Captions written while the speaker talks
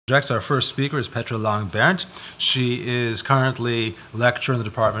Our first speaker is Petra Lange. She is currently lecturer in the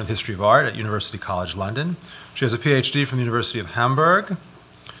Department of History of Art at University College London. She has a PhD from the University of Hamburg,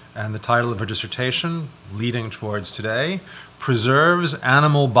 and the title of her dissertation, leading towards today, Preserves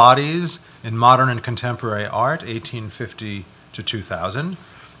Animal Bodies in Modern and Contemporary Art, 1850 to 2000.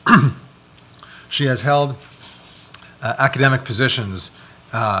 She has held academic positions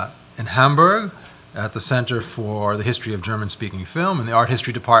in Hamburg, at the Center for the History of German-Speaking Film, in the Art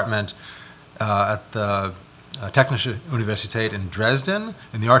History Department at the Technische Universität in Dresden,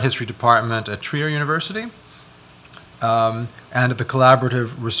 in the Art History Department at Trier University, and at the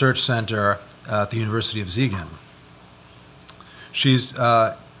Collaborative Research Center at the University of Siegen. She's,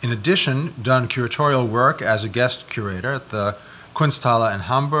 in addition, done curatorial work as a guest curator at the Kunsthalle in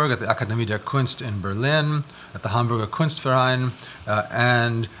Hamburg, at the Akademie der Kunst in Berlin, at the Hamburger Kunstverein,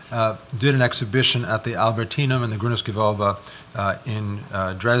 and did an exhibition at the Albertinum and the Gründungsgewölbe in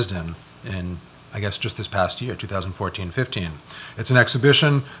Dresden in, I guess, just this past year, 2014-15. It's an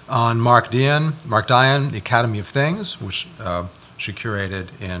exhibition on Mark Dion, The Academy of Things, which she curated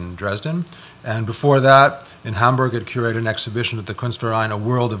in Dresden. And before that, in Hamburg, it curated an exhibition at the Kunstverein, A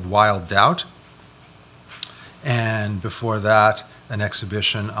World of Wild Doubt. And before that, an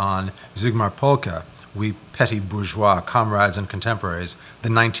exhibition on Zygmunt Polke, We Petty Bourgeois, Comrades and Contemporaries, the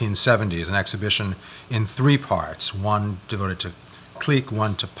 1970s, an exhibition in 3 parts, one devoted to clique,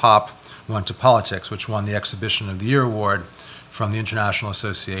 one to pop, one to politics, which won the Exhibition of the Year Award from the International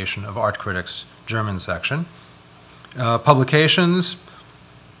Association of Art Critics German section. Publications,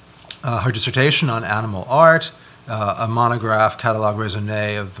 her dissertation on animal art, a monograph, Catalogue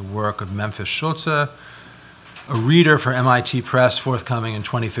Raisonné of the work of Memphis Schulze, a reader for MIT Press forthcoming in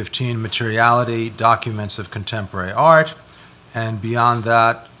 2015, Materiality, Documents of Contemporary Art, and beyond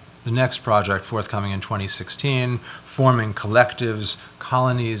that, the next project forthcoming in 2016, Forming Collectives,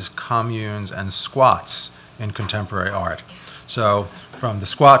 Colonies, Communes, and Squats in Contemporary Art. So from the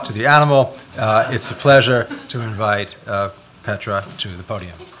squat to the animal, it's a pleasure to invite Petra to the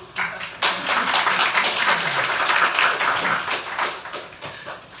podium.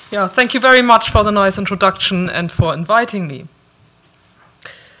 Yeah, thank you very much for the nice introduction and for inviting me.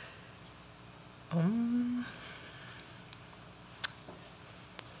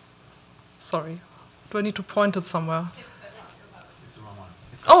 Sorry, do I need to point it somewhere? It's the wrong one.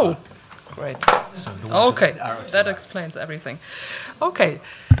 It's oh, great. So okay, that explains everything. Okay,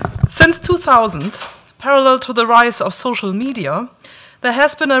 since 2000, parallel to the rise of social media, there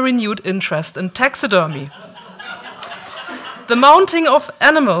has been a renewed interest in taxidermy. The mounting of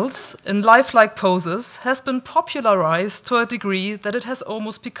animals in lifelike poses has been popularized to a degree that it has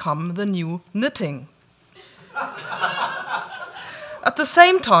almost become the new knitting. At the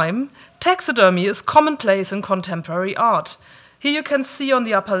same time, taxidermy is commonplace in contemporary art. Here you can see on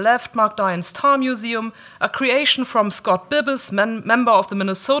the upper left Mark Dion's Tar Museum, a creation from Scott Bibbis, member of the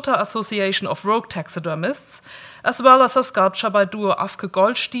Minnesota Association of Rogue Taxidermists, as well as a sculpture by duo Afke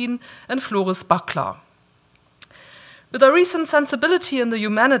Goldstein and Floris Bakla. With a recent sensibility in the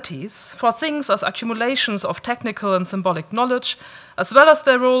humanities for things as accumulations of technical and symbolic knowledge, as well as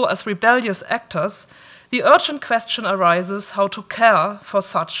their role as rebellious actors, the urgent question arises how to care for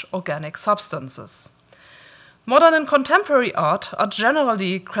such organic substances. Modern and contemporary art are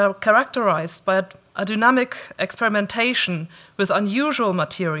generally characterized by a dynamic experimentation with unusual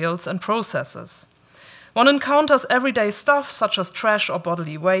materials and processes. One encounters everyday stuff, such as trash or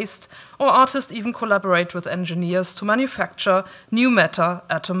bodily waste, or artists even collaborate with engineers to manufacture new matter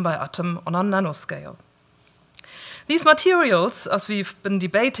atom by atom on a nanoscale. These materials, as we've been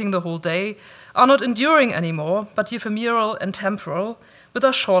debating the whole day, are not enduring anymore, but ephemeral and temporal, with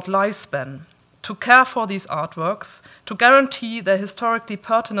a short lifespan. To care for these artworks, to guarantee their historically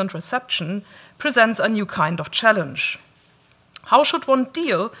pertinent reception, presents a new kind of challenge. How should one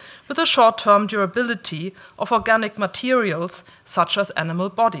deal with the short-term durability of organic materials such as animal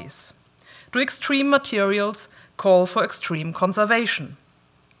bodies? Do extreme materials call for extreme conservation?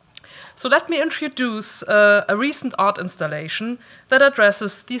 So let me introduce a recent art installation that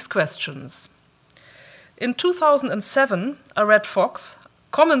addresses these questions. In 2007, a red fox,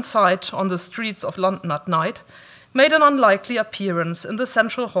 common sight on the streets of London at night, made an unlikely appearance in the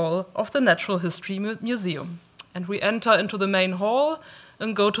central hall of the Natural History Museum. And we enter into the main hall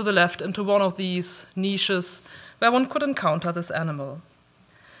and go to the left into one of these niches where one could encounter this animal.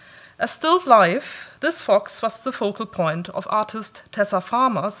 As stilled life, this fox was the focal point of artist Tessa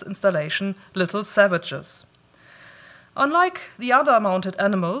Farmer's installation Little Savages. Unlike the other mounted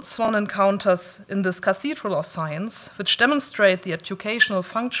animals one encounters in this cathedral of science, which demonstrate the educational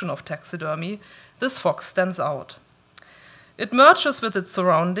function of taxidermy, this fox stands out. It merges with its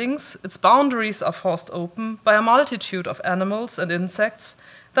surroundings, its boundaries are forced open by a multitude of animals and insects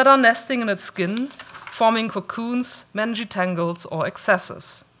that are nesting in its skin, forming cocoons, mangy tangles, or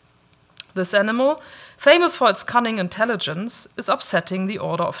excesses. This animal, famous for its cunning intelligence, is upsetting the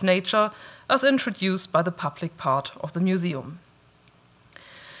order of nature as introduced by the public part of the museum.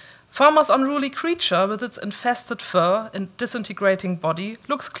 Farmer's unruly creature, with its infested fur and disintegrating body,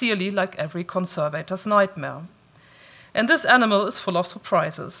 looks clearly like every conservator's nightmare. And this animal is full of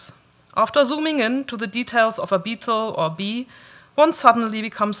surprises. After zooming in to the details of a beetle or bee, one suddenly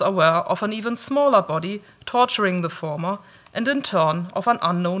becomes aware of an even smaller body torturing the former, and in turn of an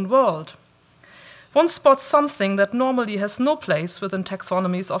unknown world. One spots something that normally has no place within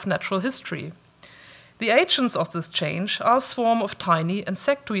taxonomies of natural history. The agents of this change are a swarm of tiny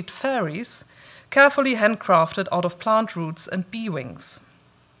insectoid fairies, carefully handcrafted out of plant roots and bee wings.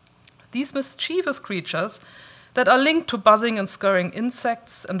 These mischievous creatures that are linked to buzzing and scurrying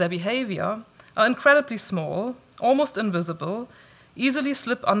insects and their behavior are incredibly small, almost invisible, easily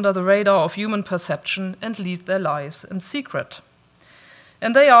slip under the radar of human perception and lead their lives in secret.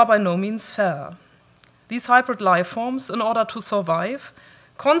 And they are by no means fair. These hybrid life forms, in order to survive,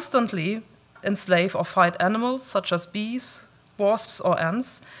 constantly enslave or fight animals such as bees, wasps, or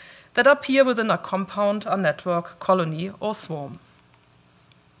ants that appear within a compound, a network, colony, or swarm.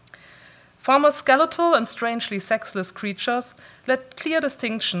 Farmer's skeletal and strangely sexless creatures let clear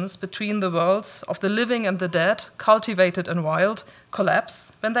distinctions between the worlds of the living and the dead, cultivated and wild,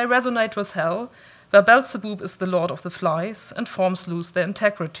 collapse when they resonate with hell, where Beelzebub is the lord of the flies and forms lose their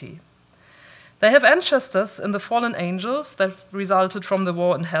integrity. They have ancestors in the fallen angels that resulted from the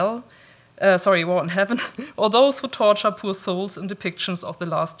war in heaven, or those who torture poor souls in depictions of the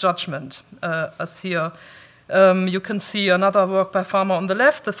Last Judgment. As here, you can see another work by Farmer on the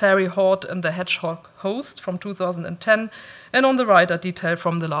left, The Fairy Horde and the Hedgehog Host from 2010, and on the right, a detail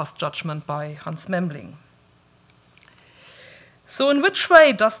from The Last Judgment by Hans Memling. So in which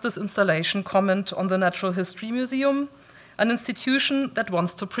way does this installation comment on the Natural History Museum, an institution that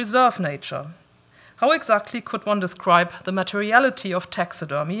wants to preserve nature? How exactly could one describe the materiality of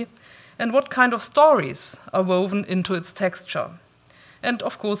taxidermy, and what kind of stories are woven into its texture? And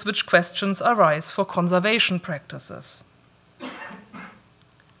of course, which questions arise for conservation practices?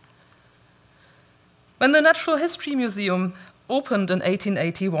 When the Natural History Museum opened in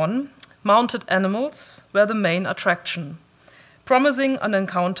 1881, mounted animals were the main attraction, promising an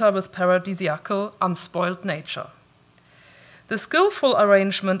encounter with paradisiacal, unspoiled nature. The skillful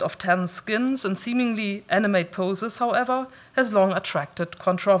arrangement of tanned skins and seemingly animate poses, however, has long attracted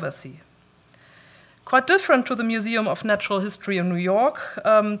controversy. Quite different to the Museum of Natural History in New York,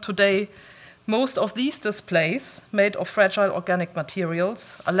 today most of these displays, made of fragile organic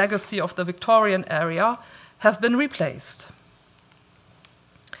materials, a legacy of the Victorian era, have been replaced.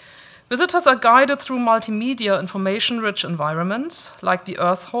 Visitors are guided through multimedia information-rich environments, like the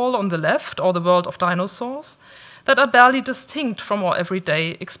Earth Hall on the left or the world of dinosaurs, that are barely distinct from our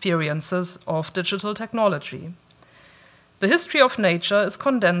everyday experiences of digital technology. The history of nature is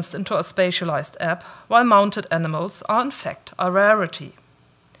condensed into a spatialized app, while mounted animals are in fact a rarity.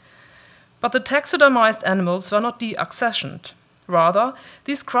 But the taxidermized animals were not deaccessioned. Rather,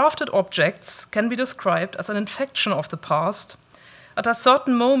 these crafted objects can be described as an infection of the past. At a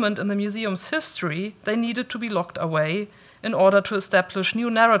certain moment in the museum's history, they needed to be locked away in order to establish new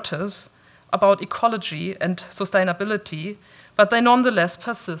narratives about ecology and sustainability, but they nonetheless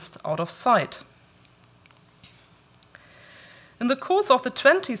persist out of sight. In the course of the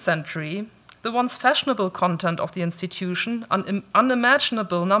 20th century, the once fashionable content of the institution, an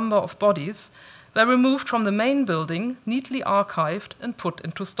unimaginable number of bodies, were removed from the main building, neatly archived and put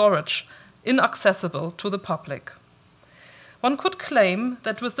into storage, inaccessible to the public. One could claim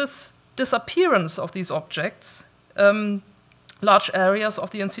that with this disappearance of these objects, large areas of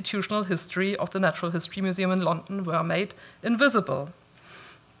the institutional history of the Natural History Museum in London were made invisible.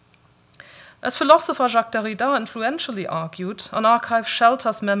 As philosopher Jacques Derrida influentially argued, an archive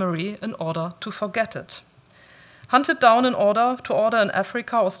shelters memory in order to forget it. Hunted down in order in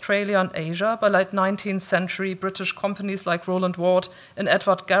Africa, Australia, and Asia by late 19th century British companies like Roland Ward and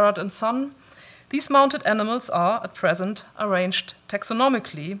Edward Garrett and Son, these mounted animals are, at present, arranged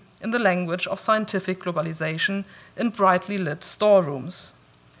taxonomically in the language of scientific globalization in brightly lit storerooms.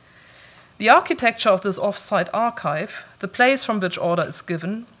 The architecture of this off-site archive, the place from which order is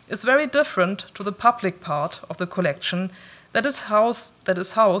given, is very different to the public part of the collection that is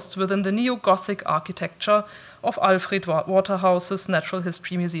housed within the neo-Gothic architecture of Alfred Waterhouse's Natural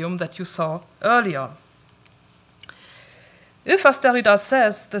History Museum that you saw earlier. If, as Derrida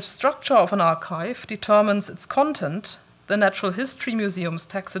says, the structure of an archive determines its content, the Natural History Museum's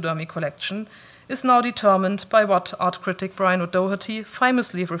taxidermy collection is now determined by what art critic Brian O'Doherty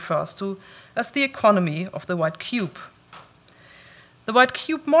famously refers to as the economy of the white cube. The white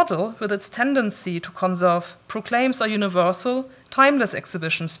cube model, with its tendency to conserve, proclaims a universal, timeless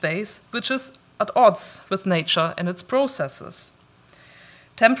exhibition space which is at odds with nature and its processes.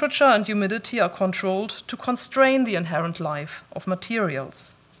 Temperature and humidity are controlled to constrain the inherent life of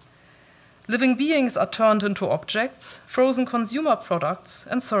materials. Living beings are turned into objects, frozen consumer products,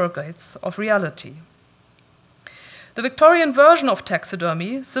 and surrogates of reality. The Victorian version of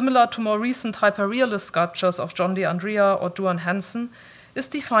taxidermy, similar to more recent hyperrealist sculptures of John de Andrea or Duane Hansen, is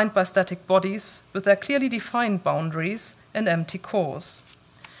defined by static bodies with their clearly defined boundaries and empty cores.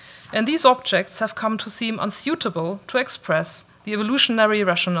 And these objects have come to seem unsuitable to express the evolutionary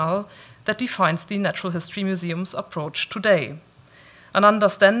rationale that defines the Natural History Museum's approach today. An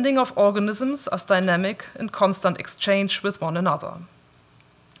understanding of organisms as dynamic in constant exchange with one another.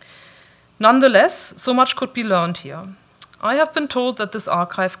 Nonetheless, so much could be learned here. I have been told that this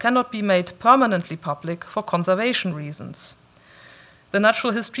archive cannot be made permanently public for conservation reasons. The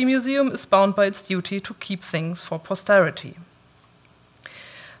Natural History Museum is bound by its duty to keep things for posterity.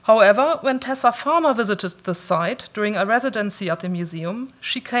 However, when Tessa Farmer visited the site during a residency at the museum,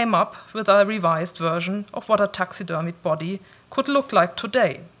 she came up with a revised version of what a taxidermied body could look like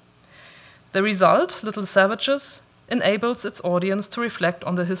today. The result, Little Savages, enables its audience to reflect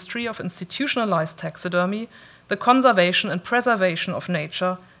on the history of institutionalized taxidermy, the conservation and preservation of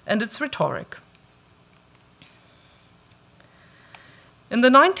nature, and its rhetoric. In the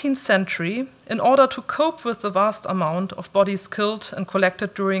 19th century, in order to cope with the vast amount of bodies killed and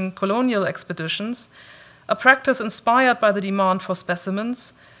collected during colonial expeditions, a practice inspired by the demand for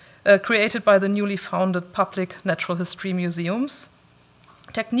specimens created by the newly founded public natural history museums,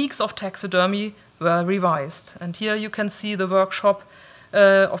 techniques of taxidermy were revised. And here you can see the workshop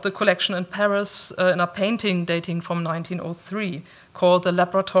of the collection in Paris in a painting dating from 1903 called The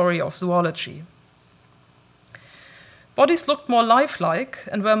Laboratory of Zoology. Bodies looked more lifelike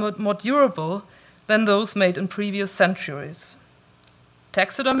and were more durable than those made in previous centuries.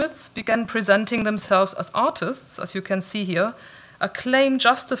 Taxidermists began presenting themselves as artists, as you can see here, a claim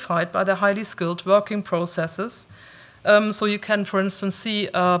justified by their highly skilled working processes. So you can, for instance, see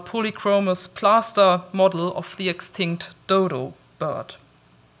a polychromous plaster model of the extinct dodo bird.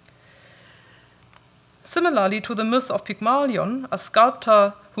 Similarly to the myth of Pygmalion, a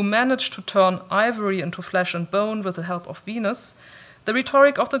sculptor who managed to turn ivory into flesh and bone with the help of Venus, the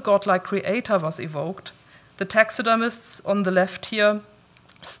rhetoric of the godlike creator was evoked. The taxidermist on the left here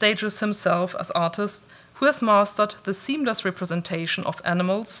stages himself as artist who has mastered the seamless representation of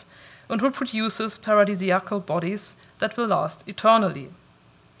animals and who produces paradisiacal bodies that will last eternally.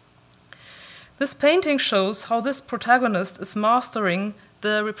 This painting shows how this protagonist is mastering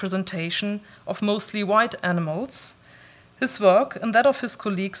the representation of mostly white animals. His work and that of his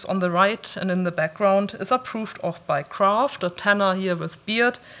colleagues on the right and in the background is approved of by Kraft, a tanner here with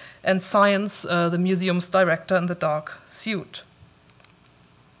beard, and Science, the museum's director in the dark suit.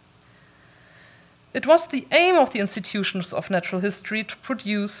 It was the aim of the institutions of natural history to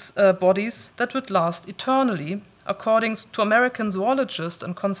produce bodies that would last eternally, according to American zoologist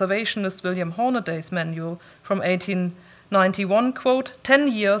and conservationist William Hornaday's manual from 1891, quote, 10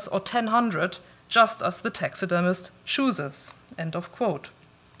 years or 1000, just as the taxidermist chooses, end of quote.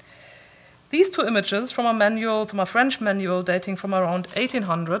 These two images from a French manual dating from around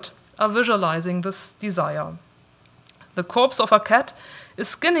 1800 are visualizing this desire. The corpse of a cat is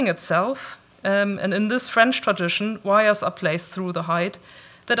skinning itself, and in this French tradition, wires are placed through the hide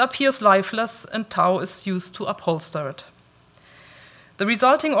that appears lifeless, and tow is used to upholster it. The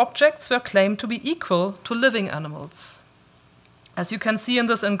resulting objects were claimed to be equal to living animals. As you can see in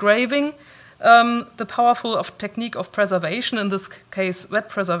this engraving, the powerful technique of preservation, in this case wet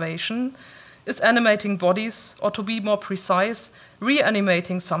preservation, is animating bodies, or to be more precise,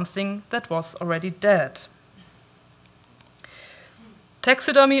 reanimating something that was already dead.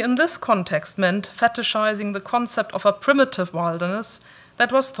 Taxidermy in this context meant fetishizing the concept of a primitive wilderness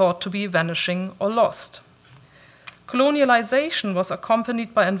that was thought to be vanishing or lost. Colonialization was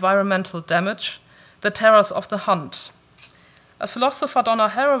accompanied by environmental damage, the terrors of the hunt. As philosopher Donna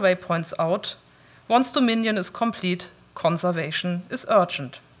Haraway points out, once dominion is complete, conservation is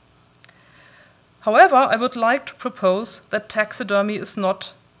urgent. However, I would like to propose that taxidermy is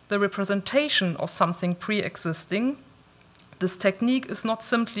not the representation of something pre-existing. This technique is not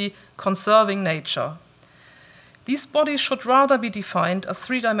simply conserving nature. These bodies should rather be defined as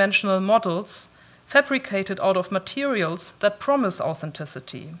three-dimensional models fabricated out of materials that promise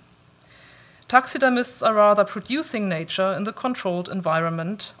authenticity. taxidermists are rather producing nature in the controlled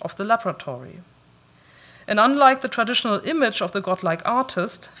environment of the laboratory. And unlike the traditional image of the godlike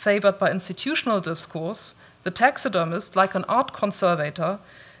artist favored by institutional discourse, the taxidermist, like an art conservator,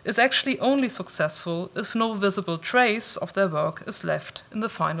 is actually only successful if no visible trace of their work is left in the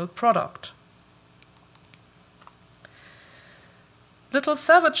final product. Little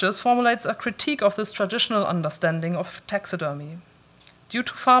Savages formulates a critique of this traditional understanding of taxidermy. Due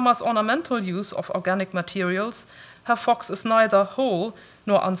to farmers' ornamental use of organic materials, her fox is neither whole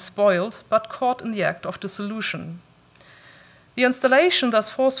nor unspoiled, but caught in the act of dissolution. The installation thus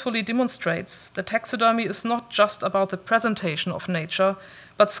forcefully demonstrates that taxidermy is not just about the presentation of nature,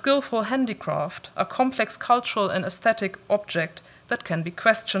 but skillful handicraft, a complex cultural and aesthetic object that can be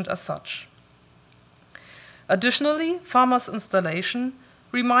questioned as such. Additionally, Farmer's installation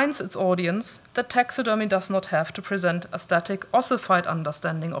reminds its audience that taxidermy does not have to present a static, ossified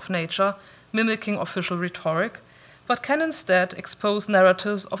understanding of nature, mimicking official rhetoric, but can instead expose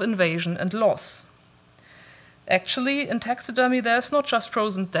narratives of invasion and loss. Actually, in taxidermy, there is not just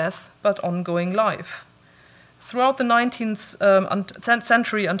frozen death, but ongoing life. Throughout the 19th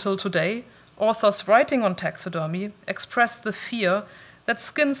century until today, authors writing on taxidermy expressed the fear that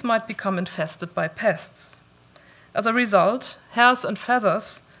skins might become infested by pests. As a result, hairs and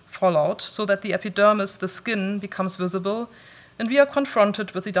feathers fall out so that the epidermis, the skin, becomes visible, and we are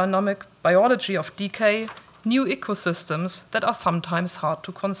confronted with the dynamic biology of decay, new ecosystems that are sometimes hard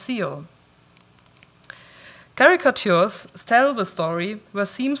to conceal. Caricatures tell the story where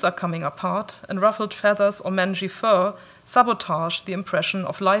seams are coming apart and ruffled feathers or mangy fur sabotage the impression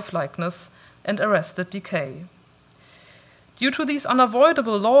of lifelikeness and arrested decay. Due to these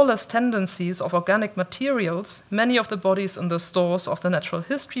unavoidable lawless tendencies of organic materials, many of the bodies in the stores of the Natural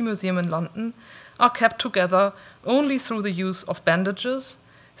History Museum in London are kept together only through the use of bandages,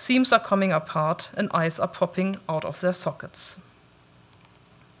 seams are coming apart, and eyes are popping out of their sockets.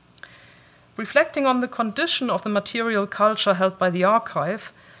 Reflecting on the condition of the material culture held by the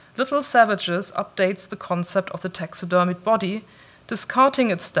archive, Little Savages updates the concept of the taxidermied body, discarding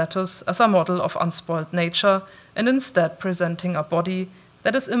its status as a model of unspoiled nature and instead presenting a body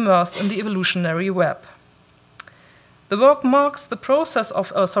that is immersed in the evolutionary web. The work makes the process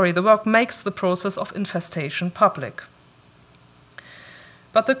of infestation public.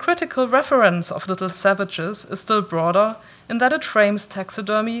 But the critical reference of Little Savages is still broader in that it frames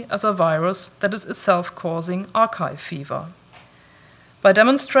taxidermy as a virus that is itself causing archive fever. By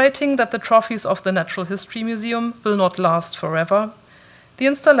demonstrating that the trophies of the Natural History Museum will not last forever, the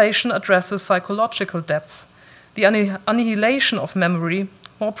installation addresses psychological depth, the annihilation of memory,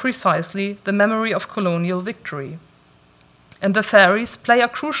 more precisely, the memory of colonial victory. And the fairies play a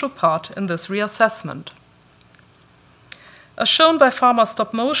crucial part in this reassessment. As shown by Farmer's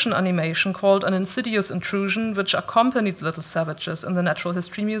stop-motion animation called An Insidious Intrusion, which accompanied Little Savages in the Natural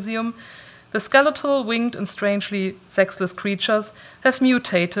History Museum, the skeletal, winged, and strangely sexless creatures have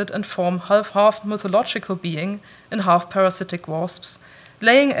mutated and form half mythological being and half-parasitic wasps,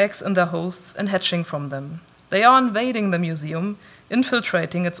 laying eggs in their hosts and hatching from them. They are invading the museum,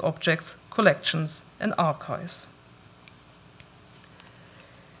 infiltrating its objects, collections, and archives.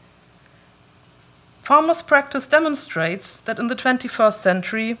 Farmer's practice demonstrates that in the 21st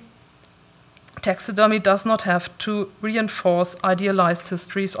century, taxidermy does not have to reinforce idealized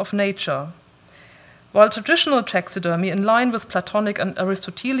histories of nature. While traditional taxidermy, in line with Platonic and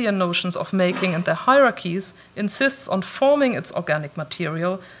Aristotelian notions of making and their hierarchies, insists on forming its organic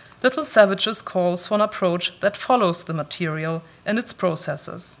material, Little Savages calls for an approach that follows the material and its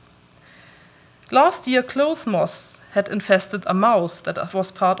processes. Last year, clothes moths had infested a mouse that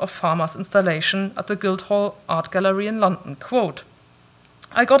was part of Farmer's installation at the Guildhall Art Gallery in London. Quote,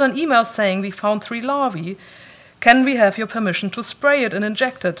 "I got an email saying we found 3 larvae. Can we have your permission to spray it and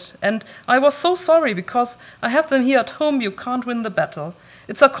inject it? And I was so sorry because I have them here at home. You can't win the battle.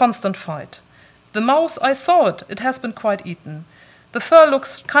 It's a constant fight. The mouse, I saw it. It has been quite eaten. The fur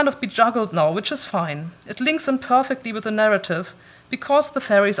looks kind of bejuggled now, which is fine. It links in perfectly with the narrative because the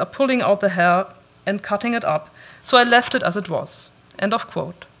fairies are pulling out the hair and cutting it up, so I left it as it was." End of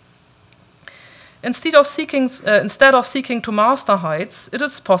quote. Instead of seeking to master heights, it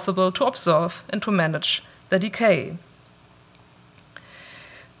is possible to observe and to manage the decay.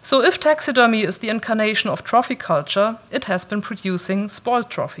 So if taxidermy is the incarnation of trophy culture, it has been producing spoiled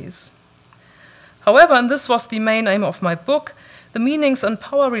trophies. However, and this was the main aim of my book, the meanings and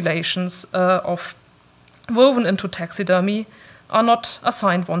power relations woven into taxidermy are not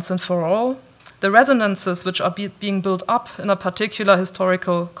assigned once and for all. The resonances which are being built up in a particular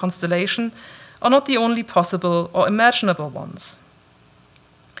historical constellation are not the only possible or imaginable ones.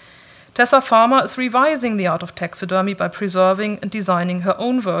 Tessa Farmer is revising the art of taxidermy by preserving and designing her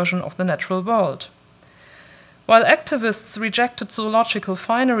own version of the natural world. While activists rejected zoological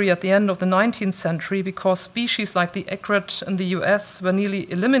finery at the end of the 19th century because species like the egret in the US were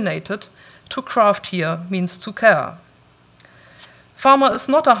nearly eliminated, to craft here means to care. Farmer is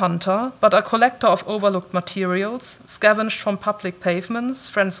not a hunter, but a collector of overlooked materials, scavenged from public pavements,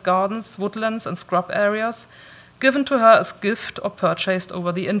 friends' gardens, woodlands, and scrub areas, given to her as gift or purchased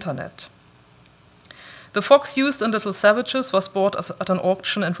over the internet. The fox used in Little Savages was bought at an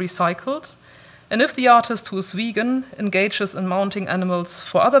auction and recycled, and if the artist who is vegan engages in mounting animals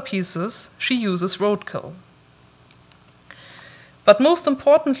for other pieces, she uses roadkill. But most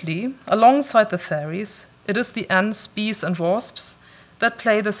importantly, alongside the fairies, it is the ants, bees, and wasps that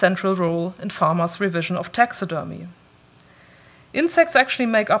play the central role in Farmer's revision of taxidermy. Insects actually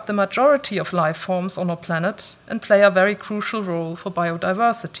make up the majority of life forms on our planet and play a very crucial role for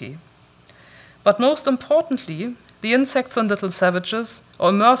biodiversity. But most importantly, the insects in Little Savages,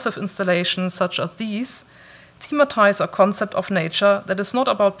 or immersive installations such as these, thematize a concept of nature that is not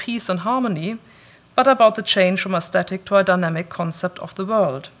about peace and harmony, but about the change from a static to a dynamic concept of the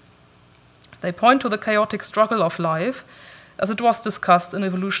world. They point to the chaotic struggle of life, as it was discussed in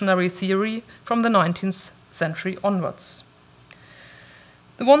evolutionary theory from the 19th century onwards.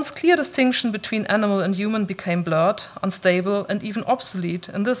 The once clear distinction between animal and human became blurred, unstable, and even obsolete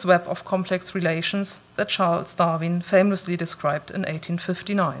in this web of complex relations that Charles Darwin famously described in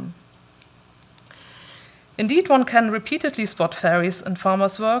 1859. Indeed, one can repeatedly spot fairies in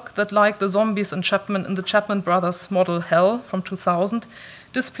Farmer's work that, like the zombies in the Chapman Brothers model Hell from 2000,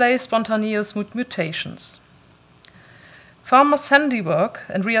 display spontaneous mutations. Farmer's handiwork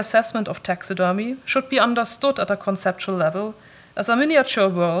and reassessment of taxidermy should be understood at a conceptual level as a miniature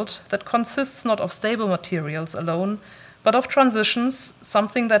world that consists not of stable materials alone, but of transitions,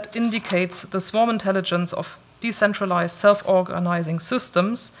 something that indicates the swarm intelligence of decentralized self-organizing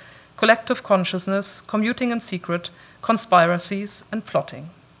systems, collective consciousness, commuting in secret, conspiracies, and plotting.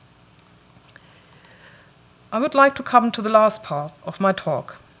 I would like to come to the last part of my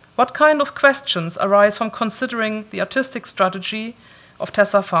talk. What kind of questions arise from considering the artistic strategy of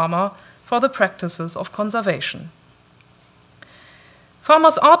Tessa Farmer for the practices of conservation?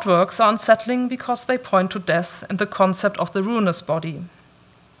 Farmer's artworks are unsettling because they point to death and the concept of the ruinous body.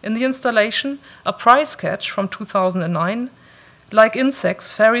 In the installation, A Prize Catch from 2009, like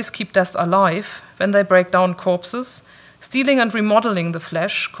insects, fairies keep death alive when they break down corpses, stealing and remodeling the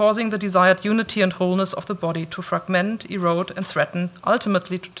flesh, causing the desired unity and wholeness of the body to fragment, erode, and threaten,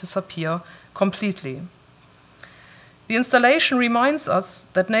 ultimately to disappear completely. The installation reminds us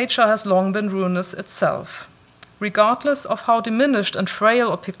that nature has long been ruinous itself. Regardless of how diminished and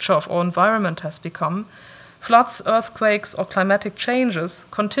frail a picture of our environment has become, floods, earthquakes, or climatic changes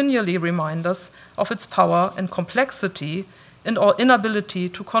continually remind us of its power and complexity and our inability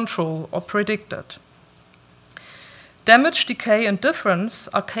to control or predict it. Damage, decay, and difference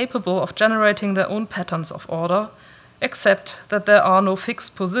are capable of generating their own patterns of order, except that there are no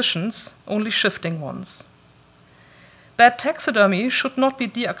fixed positions, only shifting ones. Bad taxidermy should not be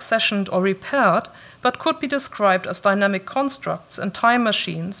deaccessioned or repaired, but could be described as dynamic constructs and time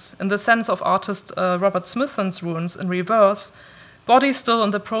machines, in the sense of artist Robert Smithson's ruins in reverse, bodies still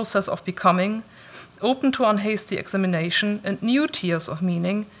in the process of becoming, open to unhasty examination and new tiers of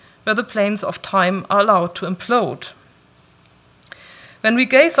meaning, where the planes of time are allowed to implode. When we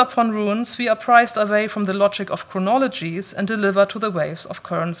gaze upon ruins, we are prized away from the logic of chronologies and deliver to the waves of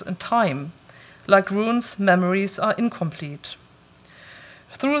currents in time. Like ruins, memories are incomplete.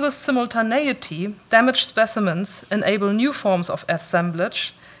 Through this simultaneity, damaged specimens enable new forms of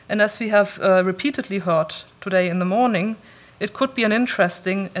assemblage, and as we have repeatedly heard today in the morning, it could be an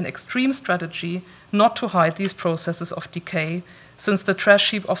interesting and extreme strategy not to hide these processes of decay, since the trash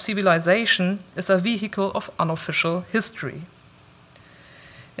heap of civilization is a vehicle of unofficial history.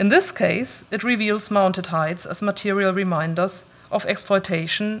 In this case, it reveals mounted hides as material reminders of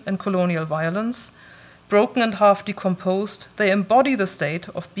exploitation and colonial violence. Broken and half decomposed, they embody the state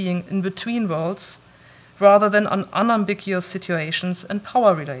of being in between worlds rather than unambiguous situations and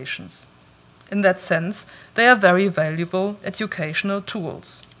power relations. In that sense, they are very valuable educational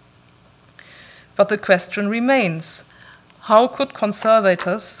tools. But the question remains, how could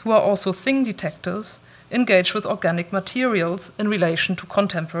conservators, who are also thing detectors, engage with organic materials in relation to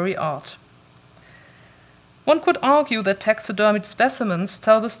contemporary art? One could argue that taxidermied specimens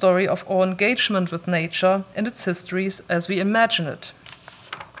tell the story of our engagement with nature and its histories as we imagine it.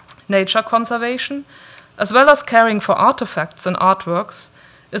 Nature conservation, as well as caring for artifacts and artworks,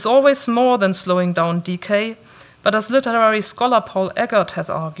 is always more than slowing down decay, But as literary scholar Paul Eggert has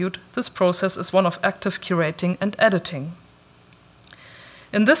argued, this process is one of active curating and editing.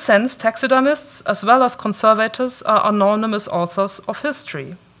 In this sense, taxidermists, as well as conservators, are anonymous authors of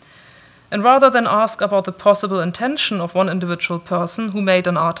history. And rather than ask about the possible intention of one individual person who made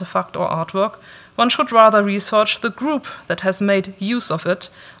an artifact or artwork, one should rather research the group that has made use of it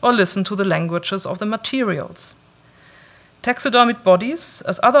or listen to the languages of the materials. Taxidermied bodies,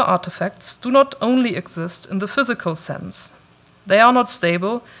 as other artifacts, do not only exist in the physical sense. They are not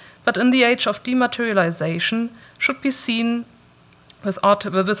stable, but in the age of dematerialization should be seen, with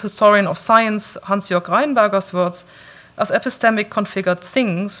historian of science Hans-Jörg Reinberger's words, as epistemic configured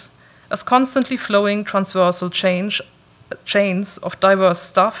things, as constantly flowing transversal chains of diverse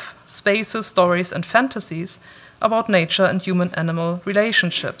stuff, spaces, stories, and fantasies about nature and human-animal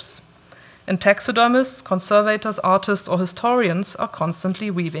relationships. And taxidermists, conservators, artists, or historians are constantly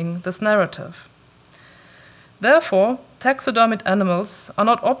weaving this narrative. Therefore, taxidermied animals are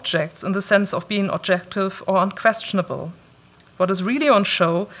not objects in the sense of being objective or unquestionable. What is really on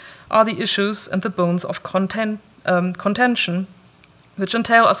show are the issues and the bones of contention, which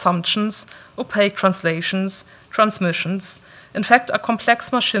entail assumptions, opaque translations, transmissions, in fact, a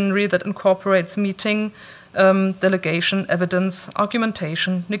complex machinery that incorporates meeting, delegation, evidence,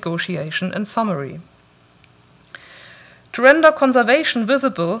 argumentation, negotiation, and summary. To render conservation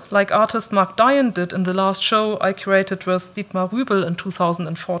visible, like artist Mark Dion did in the last show I curated with Dietmar Rübel in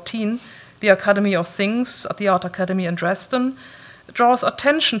 2014, the Academy of Things at the Art Academy in Dresden, draws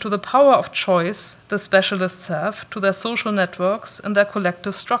attention to the power of choice the specialists have to their social networks and their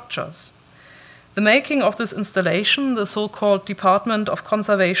collective structures. The making of this installation, the so-called Department of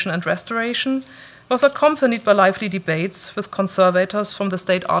Conservation and Restoration, was accompanied by lively debates with conservators from the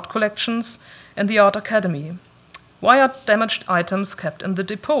state art collections and the Art Academy. Why are damaged items kept in the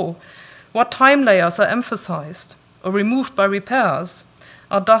depot? What time layers are emphasized or removed by repairs?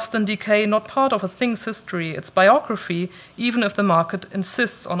 Are dust and decay not part of a thing's history, its biography, even if the market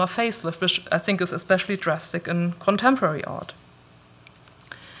insists on a facelift, which I think is especially drastic in contemporary art?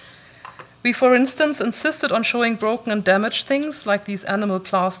 We, for instance, insisted on showing broken and damaged things like these animal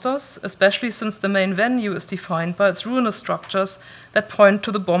plasters, especially since the main venue is defined by its ruinous structures that point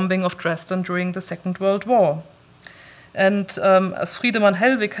to the bombing of Dresden during the Second World War. And as Friedemann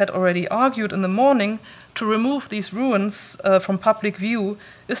Hellwig had already argued in the morning, to remove these ruins from public view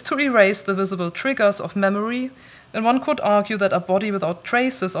is to erase the visible triggers of memory, and one could argue that a body without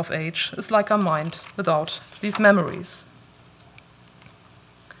traces of age is like a mind without these memories.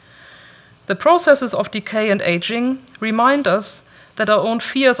 The processes of decay and aging remind us that our own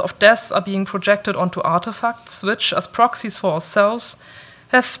fears of death are being projected onto artifacts which, as proxies for ourselves,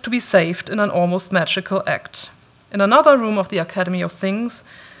 have to be saved in an almost magical act. In another room of the Academy of Things,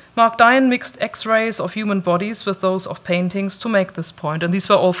 Mark Dion mixed X-rays of human bodies with those of paintings to make this point, and these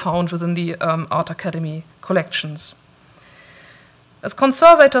were all found within the Art Academy collections. As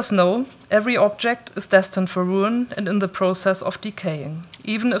conservators know, every object is destined for ruin and in the process of decaying,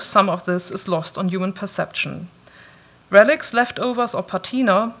 even if some of this is lost on human perception. Relics, leftovers, or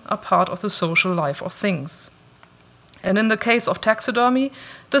patina are part of the social life of things. And in the case of taxidermy,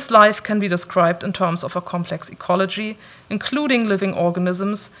 this life can be described in terms of a complex ecology, including living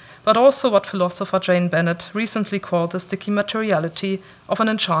organisms, but also what philosopher Jane Bennett recently called the sticky materiality of an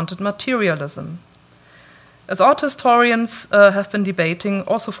enchanted materialism. As art historians have been debating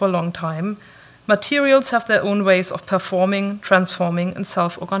also for a long time, materials have their own ways of performing, transforming, and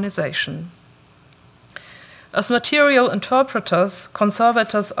self-organization. As material interpreters,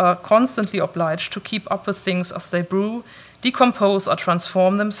 conservators are constantly obliged to keep up with things as they brew, decompose or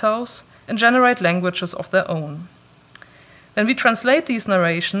transform themselves, and generate languages of their own. When we translate these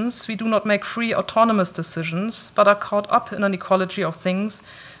narrations, we do not make free autonomous decisions, but are caught up in an ecology of things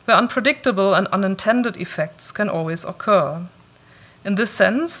where unpredictable and unintended effects can always occur. In this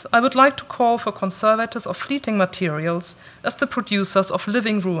sense, I would like to call for conservators of fleeting materials as the producers of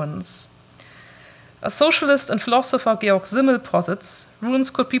living ruins. As socialist and philosopher Georg Simmel posits,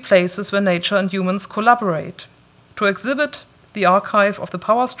 ruins could be places where nature and humans collaborate. To exhibit the archive of the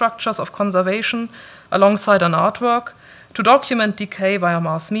power structures of conservation alongside an artwork, to document decay via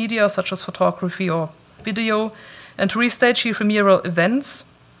mass media such as photography or video, and to restage ephemeral events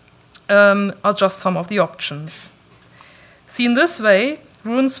are just some of the options. Seen this way,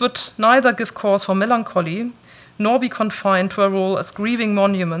 ruins would neither give cause for melancholy nor be confined to a role as grieving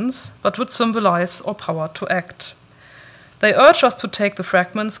monuments, but would symbolize our power to act. They urge us to take the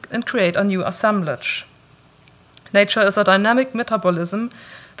fragments and create a new assemblage. Nature is a dynamic metabolism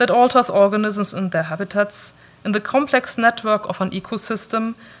that alters organisms and their habitats. In the complex network of an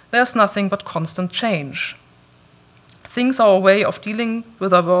ecosystem, there is nothing but constant change. Things are a way of dealing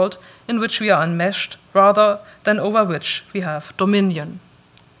with a world in which we are enmeshed rather than over which we have dominion.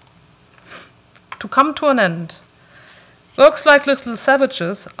 To come to an end, works like Little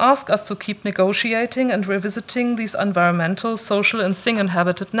Savages ask us to keep negotiating and revisiting these environmental, social, and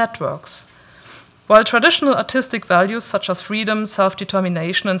thing-inhabited networks. While traditional artistic values such as freedom,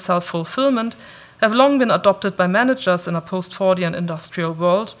 self-determination, and self-fulfillment have long been adopted by managers in a post-Fordian industrial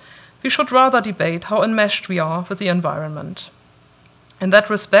world, we should rather debate how enmeshed we are with the environment. In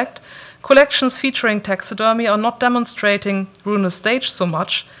that respect, collections featuring taxidermy are not demonstrating ruinous stage so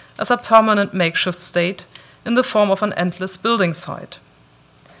much as a permanent makeshift state in the form of an endless building site.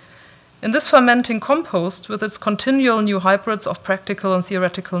 In this fermenting compost, with its continual new hybrids of practical and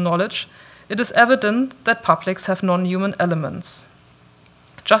theoretical knowledge, it is evident that publics have non-human elements.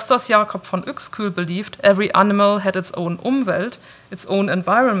 Just as Jakob von Uexküll believed every animal had its own Umwelt, its own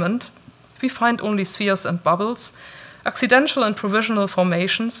environment, we find only spheres and bubbles, accidental and provisional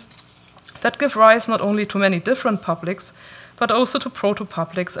formations that give rise not only to many different publics, but also to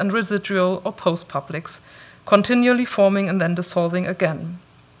proto-publics and residual or post-publics, continually forming and then dissolving again.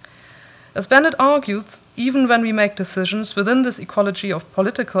 As Berndt argues, even when we make decisions within this ecology of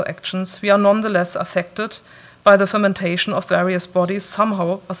political actions, we are nonetheless affected by the fermentation of various bodies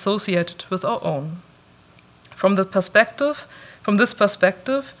somehow associated with our own. From this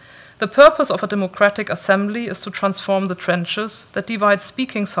perspective, the purpose of a democratic assembly is to transform the trenches that divide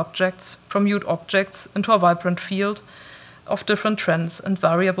speaking subjects from mute objects into a vibrant field of different trends and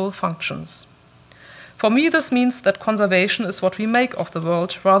variable functions. For me, this means that conservation is what we make of the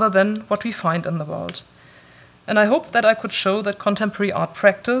world rather than what we find in the world. And I hope that I could show that contemporary art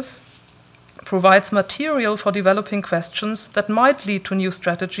practice provides material for developing questions that might lead to new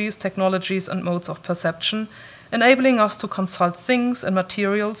strategies, technologies, and modes of perception, enabling us to consult things and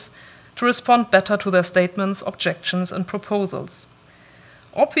materials to respond better to their statements, objections, and proposals.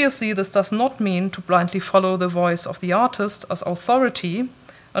 Obviously, this does not mean to blindly follow the voice of the artist as authority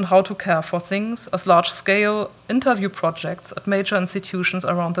on how to care for things, as large-scale interview projects at major institutions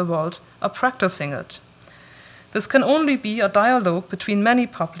around the world are practicing it. This can only be a dialogue between many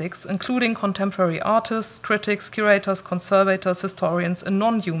publics, including contemporary artists, critics, curators, conservators, historians, and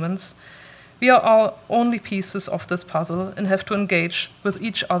non-humans. We are all only pieces of this puzzle and have to engage with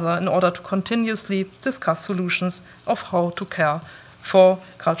each other in order to continuously discuss solutions of how to care for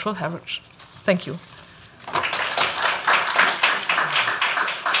cultural heritage. Thank you.